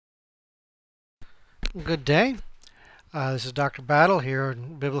Good day. This is Dr. Battle here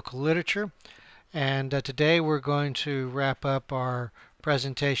in Biblical Literature, and today we're going to wrap up our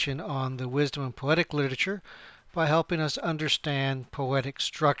presentation on the wisdom and poetic literature by helping us understand poetic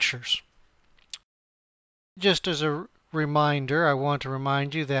structures. Just as a reminder, I want to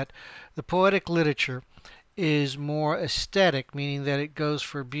remind you that the poetic literature is more aesthetic, meaning that it goes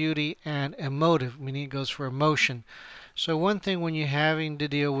for beauty, and emotive, meaning it goes for emotion. So one thing when you're having to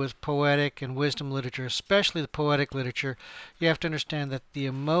deal with poetic and wisdom literature, especially the poetic literature, you have to understand that the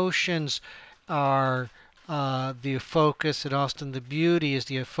emotions are the focus, and often the beauty is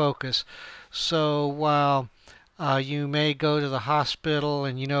the focus. So while you may go to the hospital,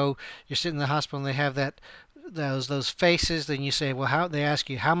 and you're sitting in the hospital and they have those faces, then you say, well, how they ask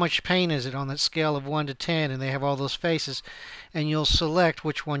you how much pain is it on that scale of 1 to 10, and they have all those faces, and you'll select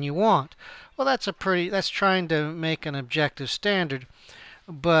which one you want. Well, that's trying to make an objective standard.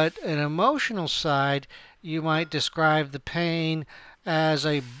 But an emotional side, you might describe the pain as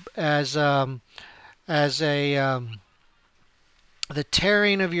the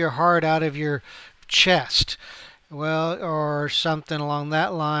tearing of your heart out of your chest, well, or something along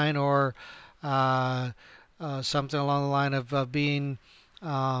that line, or something along the line of being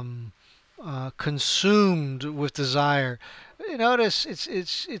consumed with desire. You notice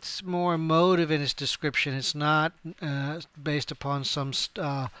it's more emotive in its description. It's not based upon some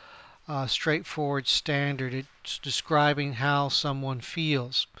straightforward standard. It's describing how someone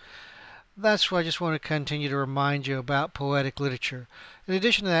feels. That's why I just want to continue to remind you about poetic literature. In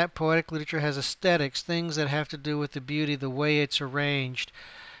addition to that, poetic literature has aesthetics, things that have to do with the beauty, the way it's arranged.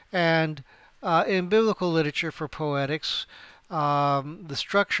 And in biblical literature for poetics, the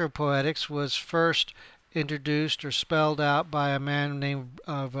structure of poetics was first introduced or spelled out by a man named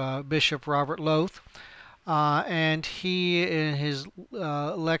Bishop Robert Loth, and he, in his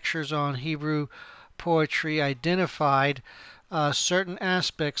lectures on Hebrew poetry, identified certain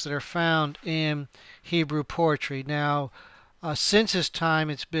aspects that are found in Hebrew poetry. Now, since his time,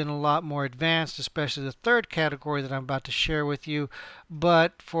 it's been a lot more advanced, especially the third category that I'm about to share with you,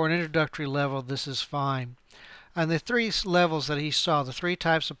 but for an introductory level, this is fine. And the three levels that he saw, the three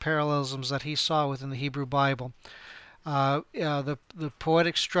types of parallelisms that he saw within the Hebrew Bible. The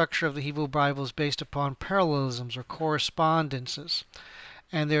poetic structure of the Hebrew Bible is based upon parallelisms or correspondences.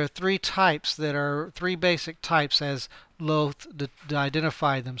 And there are three basic types as Loth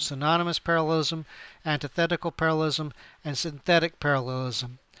identified them: synonymous parallelism, antithetical parallelism, and synthetic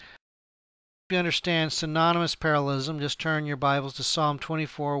parallelism. If you understand synonymous parallelism, just turn your Bibles to Psalm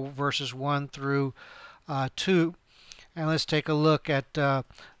 24, verses 1 through 2, and let's take a look at the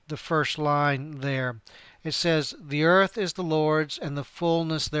first line there. It says, "The earth is the Lord's and the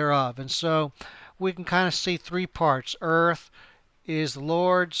fullness thereof." And so we can kind of see three parts. Earth is the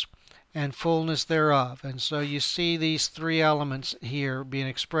Lord's and fullness thereof. And so you see these three elements here being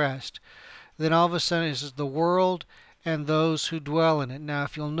expressed. Then all of a sudden it says the world and those who dwell in it. Now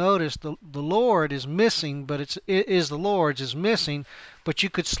if you'll notice, the Lord is missing, but it is the Lord's is missing, but you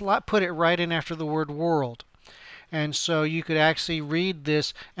could put it right in after the word world. And so you could actually read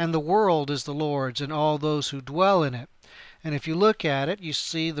this, and the world is the Lord's and all those who dwell in it. And if you look at it, you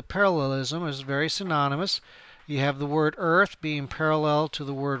see the parallelism is very synonymous. You have the word earth being parallel to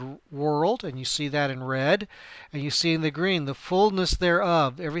the word world, and you see that in red. And you see in the green the fullness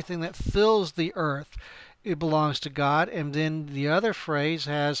thereof, everything that fills the earth, it belongs to God. And then the other phrase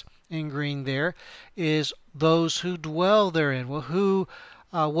has in green there is those who dwell therein. Well,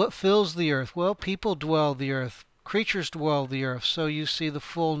 what fills the earth? Well, people dwell the earth, creatures dwell the earth. So you see the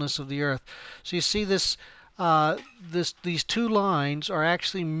fullness of the earth. So you see these two lines are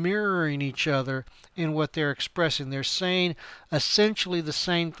actually mirroring each other in what they're expressing. They're saying essentially the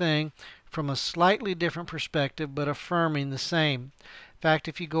same thing from a slightly different perspective, but affirming the same. In fact,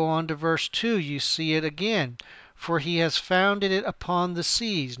 if you go on to verse 2, you see it again. For he has founded it upon the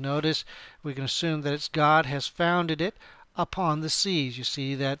seas. Notice we can assume that it's God has founded it upon the seas. You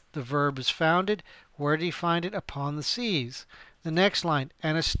see that the verb is founded. Where did he find it? Upon the seas. The next line,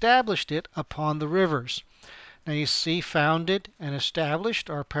 and established it upon the rivers. Now you see founded and established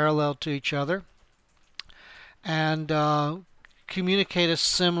are parallel to each other and communicate a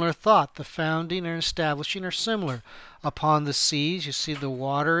similar thought. The founding and establishing are similar. Upon the seas, you see the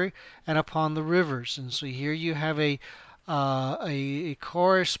water, and upon the rivers. And so here you have a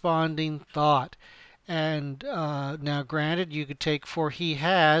corresponding thought. And now granted, you could take "for he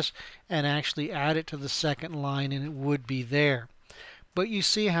has" and actually add it to the second line, and it would be there. But you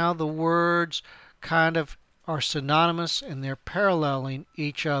see how the words kind of are synonymous and they're paralleling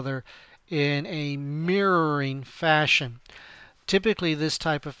each other in a mirroring fashion. Typically, this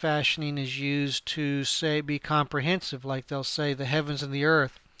type of fashioning is used to say be comprehensive, like they'll say the heavens and the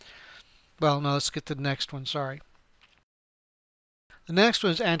earth. Well, no, let's get to the next one, sorry. The next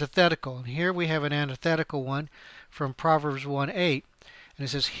one is antithetical, and here we have an antithetical one from Proverbs 1:8, and it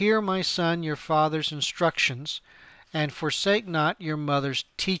says, "Hear, my son, your father's instructions, and forsake not your mother's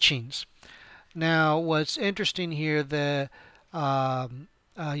teachings." Now, what's interesting here,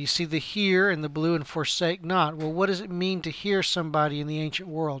 you see the hear in the blue and forsake not. Well, what does it mean to hear somebody in the ancient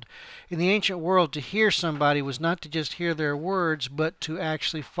world? In the ancient world, to hear somebody was not to just hear their words, but to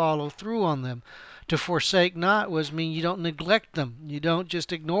actually follow through on them. To forsake not was mean you don't neglect them. You don't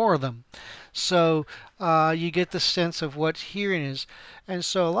just ignore them. So you get the sense of what hearing is. And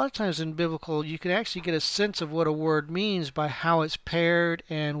so a lot of times in biblical, you can actually get a sense of what a word means by how it's paired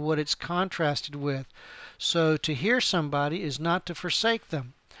and what it's contrasted with. So to hear somebody is not to forsake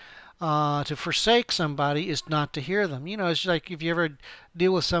them. To forsake somebody is not to hear them. You know, it's like if you ever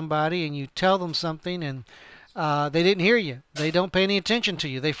deal with somebody and you tell them something and they didn't hear you. They don't pay any attention to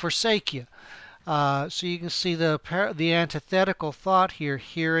you. They forsake you. So you can see the antithetical thought here.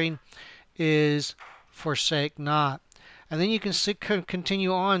 Hearing is forsake not. And then you can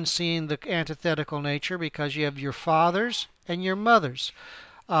continue on seeing the antithetical nature because you have your fathers and your mothers.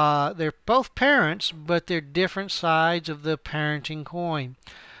 They're both parents, but they're different sides of the parenting coin.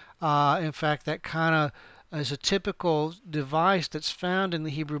 In fact, that kind of is a typical device that's found in the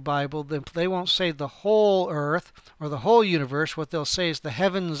Hebrew Bible. They won't say the whole earth or the whole universe. What they'll say is the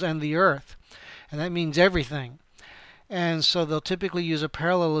heavens and the earth. And that means everything. And so they'll typically use a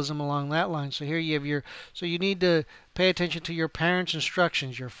parallelism along that line. So here you have so you need to pay attention to your parents'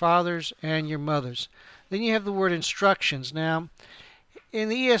 instructions, your fathers and your mothers. Then you have the word instructions. Now, in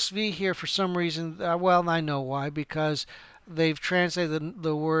the ESV here, for some reason, well, I know why, because they've translated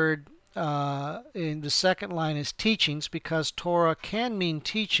the word in the second line as teachings, because Torah can mean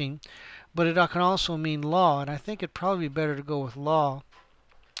teaching, but it can also mean law, and I think it'd probably be better to go with law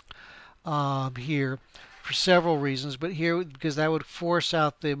here for several reasons, but here, because that would force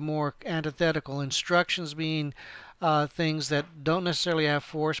out the more antithetical instructions being things that don't necessarily have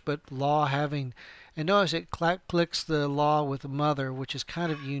force, but law having. And notice it clicks the law with the mother, which is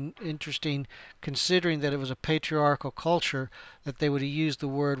kind of interesting considering that it was a patriarchal culture that they would have used the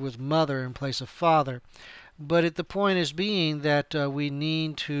word with mother in place of father. But the point is being that we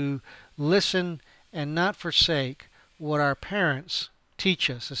need to listen and not forsake what our parents teach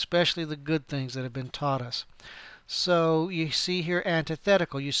us, especially the good things that have been taught us. So you see here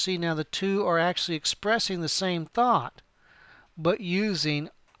antithetical. You see now the two are actually expressing the same thought, but using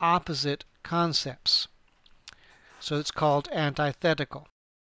opposite concepts. So it's called antithetical.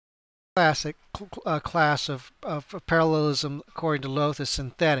 Classic class of parallelism, according to Loth, is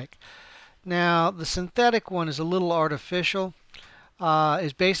synthetic. Now, the synthetic one is a little artificial.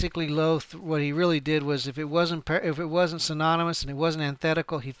 Is basically Loth. What he really did was, if it wasn't synonymous and it wasn't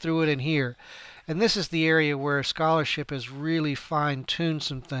antithetical, he threw it in here. And this is the area where scholarship has really fine-tuned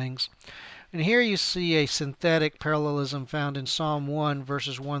some things. And here you see a synthetic parallelism found in Psalm 1,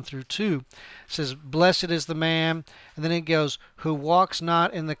 verses 1 through 2. It says, "Blessed is the man," and then it goes, "who walks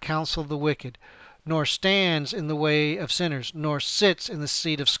not in the counsel of the wicked, nor stands in the way of sinners, nor sits in the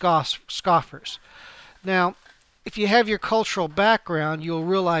seat of scoffers." Now, if you have your cultural background, you'll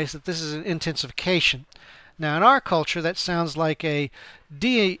realize that this is an intensification. Now, in our culture, that sounds like it's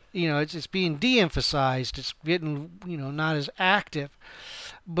being de-emphasized. It's getting, not as active.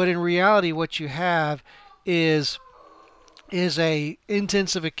 But in reality, what you have is a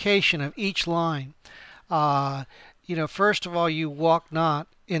intensification of each line. First of all, you walk not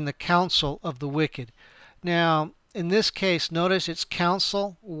in the counsel of the wicked. Now, in this case, notice it's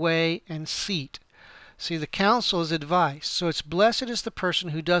counsel, way, and seat. See, the counsel is advice. So it's blessed is the person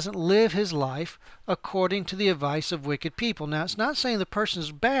who doesn't live his life according to the advice of wicked people. Now, it's not saying the person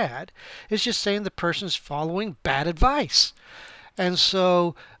is bad. It's just saying the person is following bad advice. And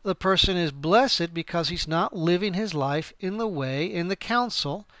so the person is blessed because he's not living his life in the way, in the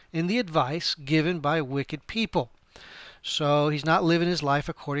counsel, in the advice given by wicked people. So he's not living his life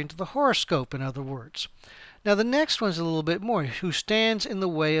according to the horoscope, in other words. Now the next one's a little bit more, who stands in the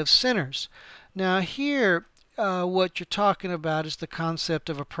way of sinners. Now here, what you're talking about is the concept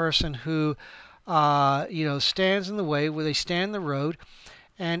of a person who, stands in the way, where they stand in the road,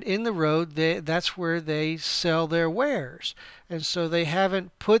 and in the road, that's where they sell their wares. And so they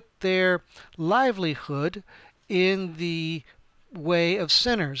haven't put their livelihood in the way of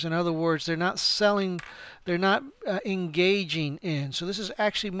sinners. In other words, they're not selling, they're not engaging in. So this is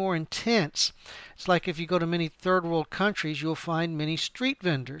actually more intense. It's like if you go to many third world countries, you'll find many street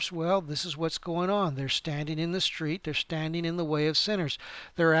vendors. Well, this is what's going on. They're standing in the street. They're standing in the way of sinners.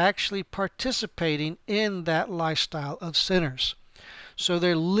 They're actually participating in that lifestyle of sinners. So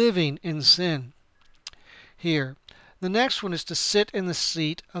they're living in sin here. The next one is to sit in the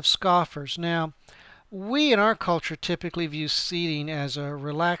seat of scoffers. Now, we in our culture typically view seating as a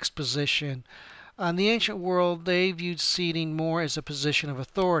relaxed position. In the ancient world, they viewed seating more as a position of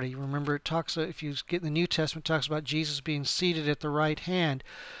authority. Remember, it talks, if you get in the New Testament, it talks about Jesus being seated at the right hand.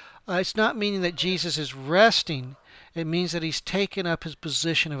 It's not meaning that Jesus is resting. It means that he's taken up his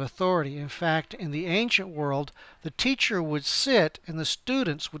position of authority. In fact, in the ancient world, the teacher would sit and the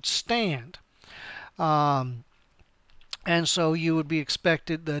students would stand. And so you would be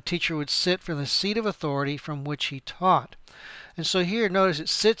expected, the teacher would sit from the seat of authority from which he taught. And so here, notice it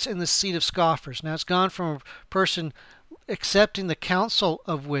sits in the seat of scoffers. Now it's gone from a person accepting the counsel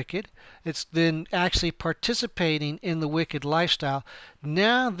of wicked. It's then actually participating in the wicked lifestyle.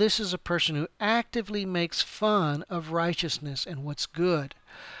 Now this is a person who actively makes fun of righteousness and what's good.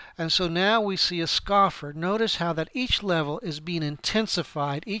 And so now we see a scoffer. Notice how that each level is being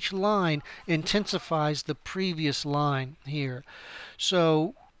intensified. Each line intensifies the previous line here.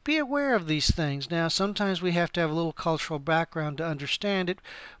 So be aware of these things. Now, sometimes we have to have a little cultural background to understand it,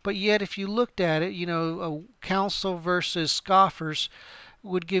 but yet if you looked at it, you know, counsel versus scoffers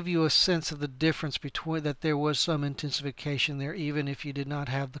would give you a sense of the difference between that there was some intensification there, even if you did not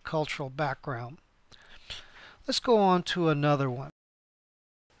have the cultural background. Let's go on to another one.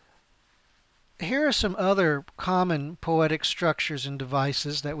 Here are some other common poetic structures and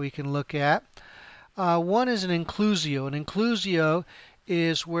devices that we can look at. One is an inclusio. An inclusio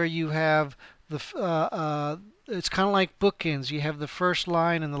is where you have the it's kind of like bookends. You have the first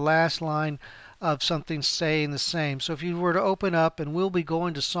line and the last line of something saying the same. So if you were to open up, and we'll be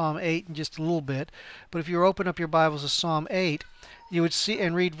going to Psalm 8 in just a little bit, but if you open up your Bibles to Psalm 8, you would see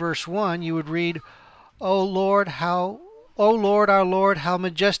and read verse 1, you would read, O Lord, our Lord, how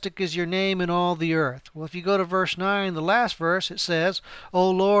majestic is your name in all the earth. Well, if you go to verse 9, the last verse, it says, O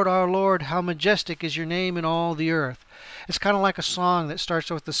Lord, our Lord, how majestic is your name in all the earth. It's kind of like a song that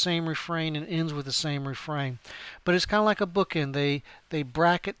starts with the same refrain and ends with the same refrain. But it's kind of like a bookend. They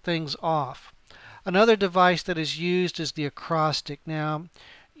bracket things off. Another device that is used is the acrostic. Now,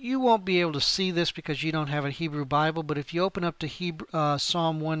 you won't be able to see this because you don't have a Hebrew Bible, but if you open up to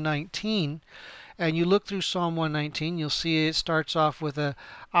Psalm 119, and you look through Psalm 119, you'll see it starts off with a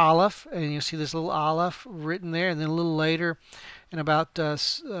aleph, and you'll see this little aleph written there, and then a little later, in about I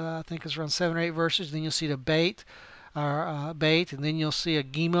think it's around 7 or 8 verses, then you'll see the bait, and then you'll see a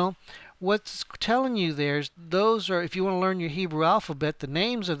gimel. What's telling you there is those are, if you want to learn your Hebrew alphabet, the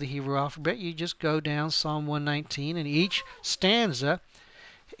names of the Hebrew alphabet, you just go down Psalm 119, and each stanza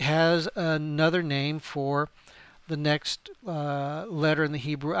has another name for the next letter in the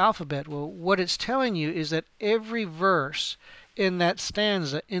Hebrew alphabet. Well, what it's telling you is that every verse in that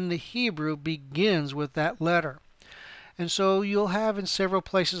stanza in the Hebrew begins with that letter. And so you'll have in several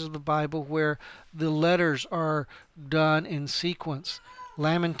places of the Bible where the letters are done in sequence.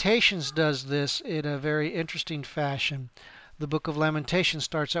 Lamentations does this in a very interesting fashion. The book of Lamentations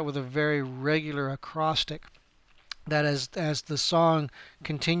starts out with a very regular acrostic that as the song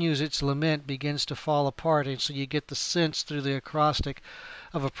continues its lament begins to fall apart, and so you get the sense through the acrostic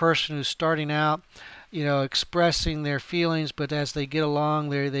of a person who's starting out, you know, expressing their feelings, but as they get along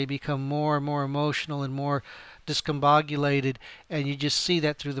they become more and more emotional and more discombobulated, and you just see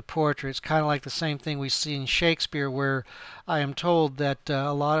that through the poetry. It's kind of like the same thing we see in Shakespeare, where I am told that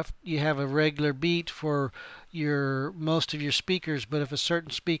you have a regular beat for most of your speakers, but if a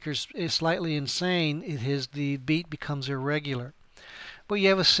certain speaker is slightly insane, the beat becomes irregular. But you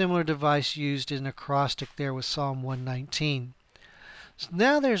have a similar device used in acrostic there with Psalm 119. So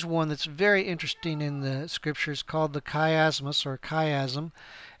now there's one that's very interesting in the scriptures called the chiasmus or chiasm,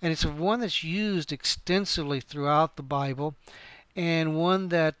 and it's one that's used extensively throughout the Bible, and one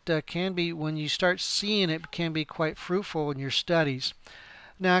that can be, when you start seeing it, can be quite fruitful in your studies.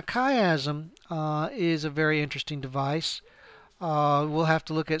 Now, chiasm is a very interesting device. We'll have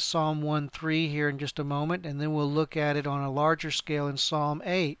to look at Psalm 1:3 here in just a moment, and then we'll look at it on a larger scale in Psalm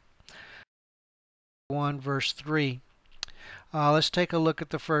 8, 1 verse 3. Let's take a look at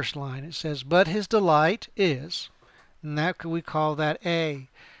the first line. It says, but his delight is, and that we call that A.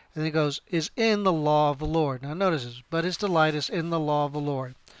 And it goes, is in the law of the Lord. Now notice this, but his delight is in the law of the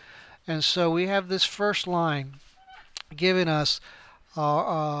Lord. And so we have this first line giving us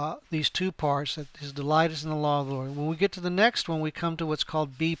are these two parts, that his delight is in the law of the Lord. When we get to the next one, we come to what's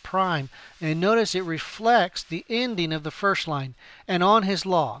called B prime. And notice it reflects the ending of the first line. And on his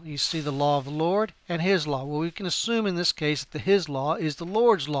law. You see the law of the Lord and his law. Well, we can assume in this case that the his law is the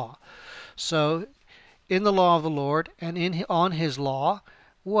Lord's law. So in the law of the Lord and on his law,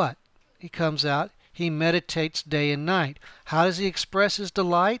 what? He comes out, he meditates day and night. How does he express his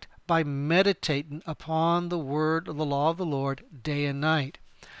delight? By meditating upon the word of the law of the Lord day and night.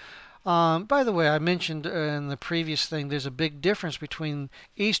 By the way, I mentioned in the previous thing there's a big difference between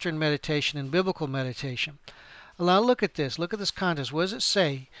Eastern meditation and biblical meditation. Now look at this. Look at this context. What does it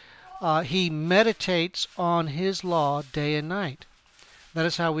say? He meditates on his law day and night. That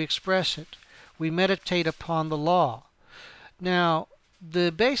is how we express it. We meditate upon the law. Now,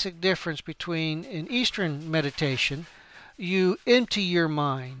 the basic difference between in Eastern meditation, you empty your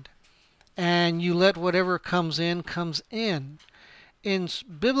mind and you let whatever comes in comes in. In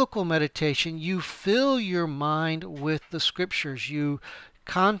biblical meditation, you fill your mind with the scriptures. You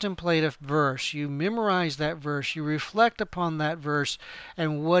contemplate a verse, you memorize that verse, you reflect upon that verse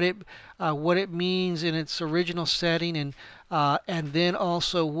and what it means in its original setting, and then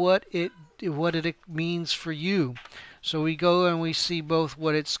also what it means for you. So we go and we see both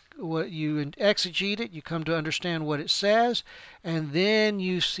what you exegete it, you come to understand what it says, and then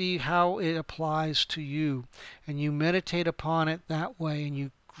you see how it applies to you. And you meditate upon it that way, and you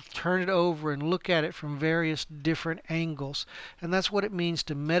turn it over and look at it from various different angles. And that's what it means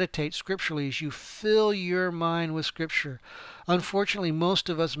to meditate scripturally, is you fill your mind with scripture. Unfortunately, most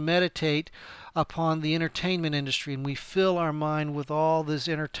of us meditate upon the entertainment industry, and we fill our mind with all this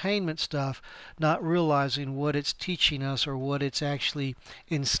entertainment stuff, not realizing what it's teaching us or what it's actually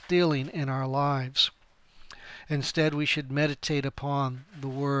instilling in our lives. Instead, we should meditate upon the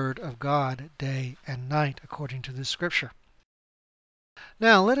Word of God day and night, according to this scripture.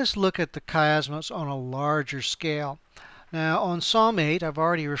 Now, let us look at the chiasmus on a larger scale. Now, on Psalm 8, I've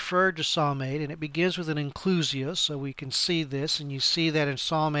already referred to Psalm 8, and it begins with an inclusio, so we can see this. And you see that in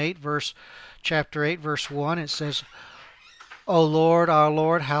Psalm 8, chapter 8, verse 1, it says, O Lord, our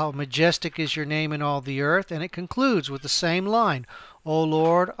Lord, how majestic is your name in all the earth. And it concludes with the same line, O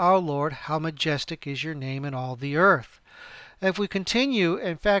Lord, our Lord, how majestic is your name in all the earth. If we continue,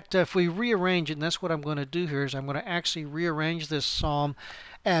 in fact, if we rearrange it, and that's what I'm going to do here, is I'm going to actually rearrange this psalm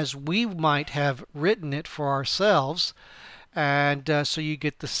as we might have written it for ourselves, and so you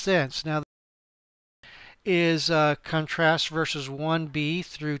get the sense. Now, is contrast verses 1b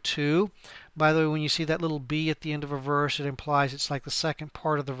through 2. By the way, when you see that little b at the end of a verse, it implies it's like the second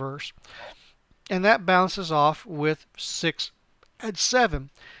part of the verse. And that bounces off with 6 and 7.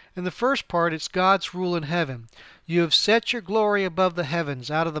 In the first part, it's God's rule in heaven. You have set your glory above the heavens.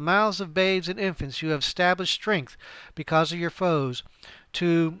 Out of the mouths of babes and infants you have established strength because of your foes,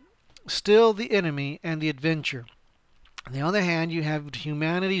 to still the enemy and the avenger. On the other hand, you have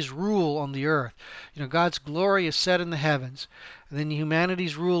humanity's rule on the earth. You know, God's glory is set in the heavens, and then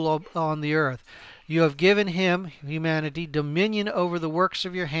humanity's rule on the earth. You have given him, humanity, dominion over the works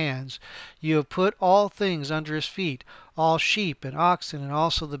of your hands. You have put all things under his feet, all sheep and oxen, and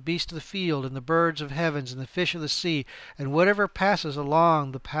also the beasts of the field, and the birds of heavens, and the fish of the sea, and whatever passes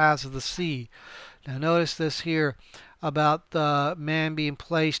along the paths of the sea. Now notice this here about the man being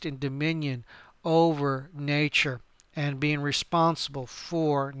placed in dominion over nature and being responsible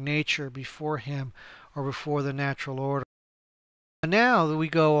for nature before him, or before the natural order. And now we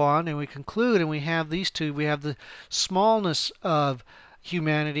go on and we conclude, and we have these two. We have the smallness of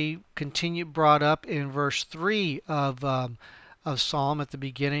humanity brought up in verse 3 of Psalm at the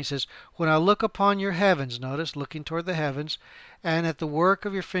beginning. It says, when I look upon your heavens, notice, looking toward the heavens, and at the work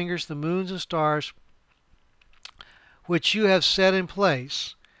of your fingers, the moons and stars, which you have set in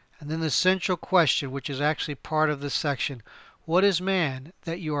place. And then the central question, which is actually part of this section, what is man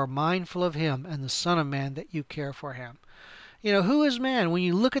that you are mindful of him, and the Son of Man that you care for him? You know, who is man? When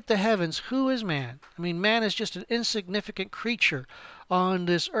you look at the heavens, who is man? I mean, man is just an insignificant creature on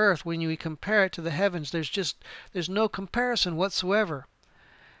this earth. When you compare it to the heavens, there's no comparison whatsoever.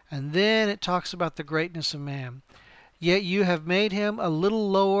 And then it talks about the greatness of man. Yet you have made him a little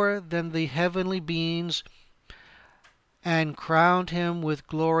lower than the heavenly beings, and crowned him with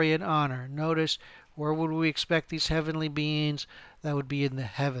glory and honor. Notice, where would we expect these heavenly beings? That would be in the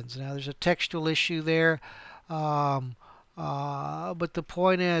heavens. Now, there's a textual issue there. But the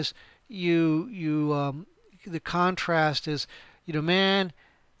point is, the contrast is, you know, man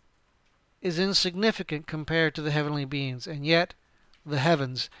is insignificant compared to the heavenly beings, and yet the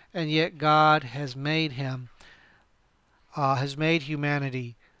heavens, and yet God has made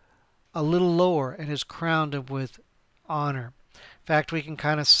humanity a little lower and has crowned him with honor. In fact, we can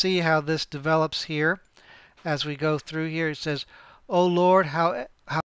kind of see how this develops here as we go through here. It says, "O Lord, how